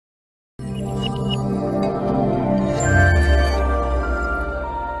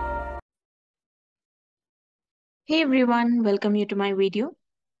Hey everyone, welcome you to my video.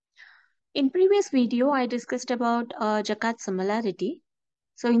 In previous video, I discussed about Jaccard similarity.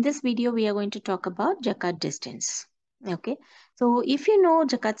 So in this video, we are going to talk about Jaccard distance. Okay. So if you know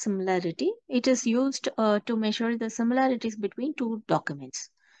Jaccard similarity, it is used to measure the similarities between two documents,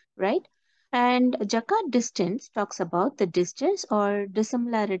 right? And Jaccard distance talks about the distance or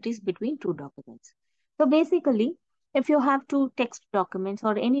dissimilarities between two documents. So basically, if you have two text documents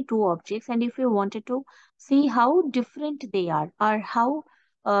or any two objects, and if you wanted to see how different they are or how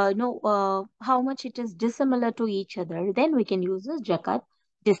much it is dissimilar to each other, then we can use this Jaccard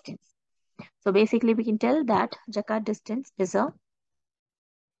distance. So basically, we can tell that Jaccard distance is a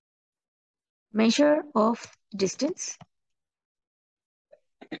measure of distance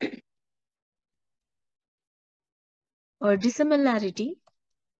or dissimilarity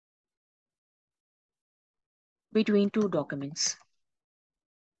between two documents.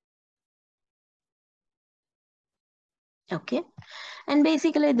 Okay, and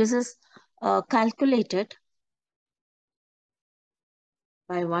basically, this is calculated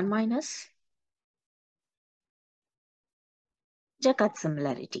by 1 minus Jaccard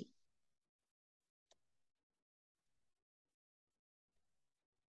similarity.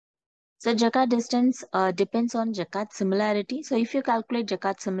 So Jaccard distance depends on Jaccard similarity. So if you calculate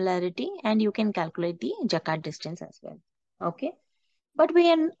Jaccard similarity, and you can calculate the Jaccard distance as well. Okay, but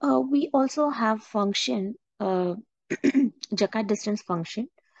we also have function Jaccard distance function,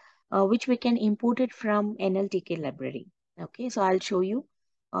 which we can import it from NLTK library. Okay, so I'll show you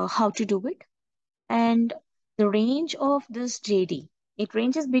how to do it. And the range of this JD,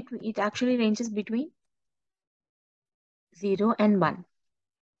 it actually ranges between 0 and 1.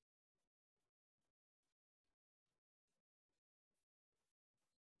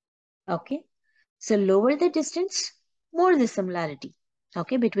 Okay, so lower the distance, more the similarity,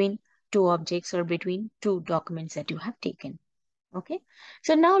 okay, between two objects or between two documents that you have taken. Okay,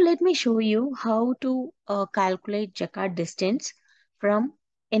 so now let me show you how to calculate Jaccard distance from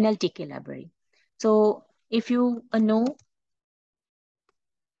NLTK library. So if you know,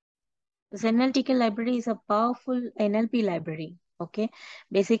 this NLTK library is a powerful NLP library. Okay,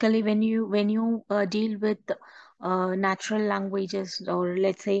 basically when you deal with natural languages, or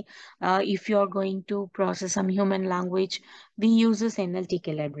let's say if you're going to process some human language, we use this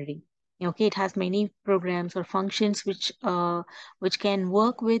NLTK library. Okay, it has many programs or functions which can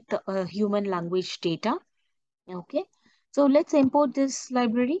work with human language data. Okay, so let's import this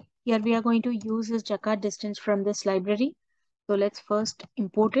library. Here we are going to use this Jaccard distance from this library. So let's first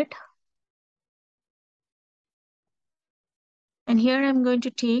import it. And here I'm going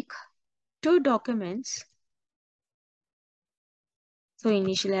to take two documents. So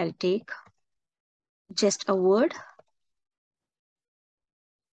initially I'll take just a word.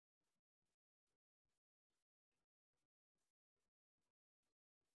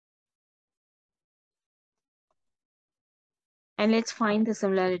 And let's find the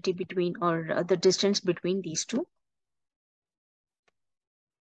similarity between, or the distance between these two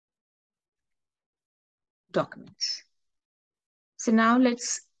documents. So now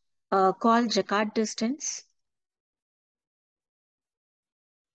let's call Jaccard distance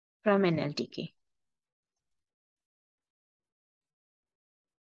from NLTK.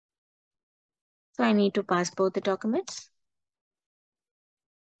 So I need to pass both the documents.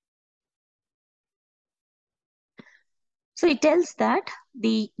 So it tells that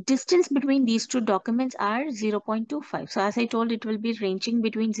the distance between these two documents are 0.25. So as I told, it will be ranging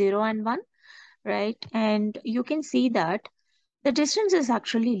between 0 and 1, right? And you can see that the distance is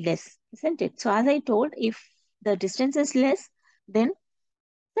actually less, isn't it? So as I told, if the distance is less, then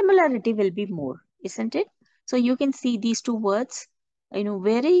similarity will be more, isn't it? So you can see these two words,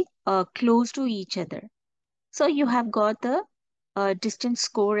 very close to each other. So you have got the distance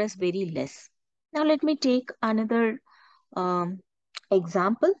score as very less. Now let me take another um,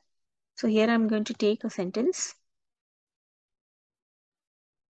 example. So here I'm going to take a sentence.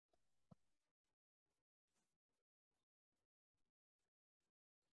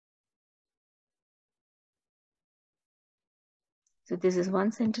 So this is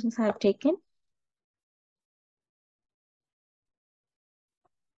one sentence I have taken.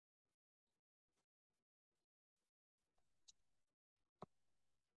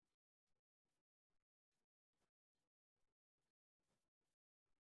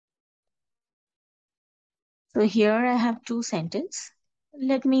 So here I have two sentences.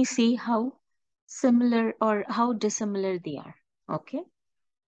 Let me see how similar or how dissimilar they are. Okay.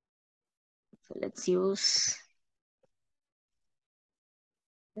 So let's use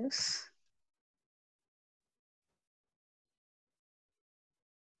this.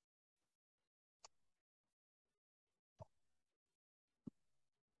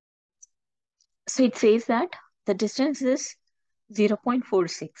 So it says that the distance is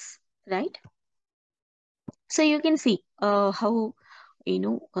 0.46, right? So you can see how, you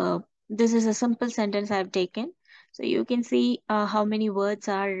know, this is a simple sentence I've taken. So you can see how many words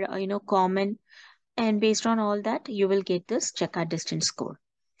are, common. And based on all that, you will get this Jaccard distance score.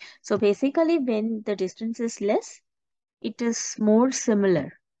 So basically, when the distance is less, it is more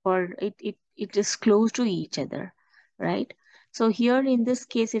similar, or it is close to each other, right? So here in this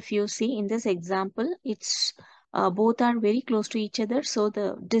case, if you see in this example, it's both are very close to each other, so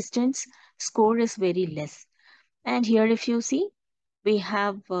the distance score is very less. And here if you see, we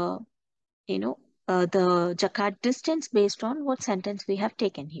have you know the Jaccard distance based on what sentence we have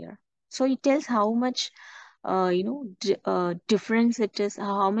taken here. So it tells how much difference it is,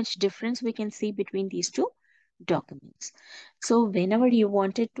 how much difference we can see between these two documents. So whenever you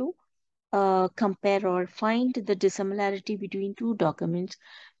wanted to compare or find the dissimilarity between two documents,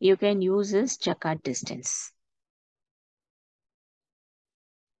 you can use this Jaccard distance.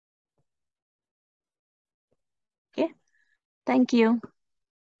 Okay, thank you.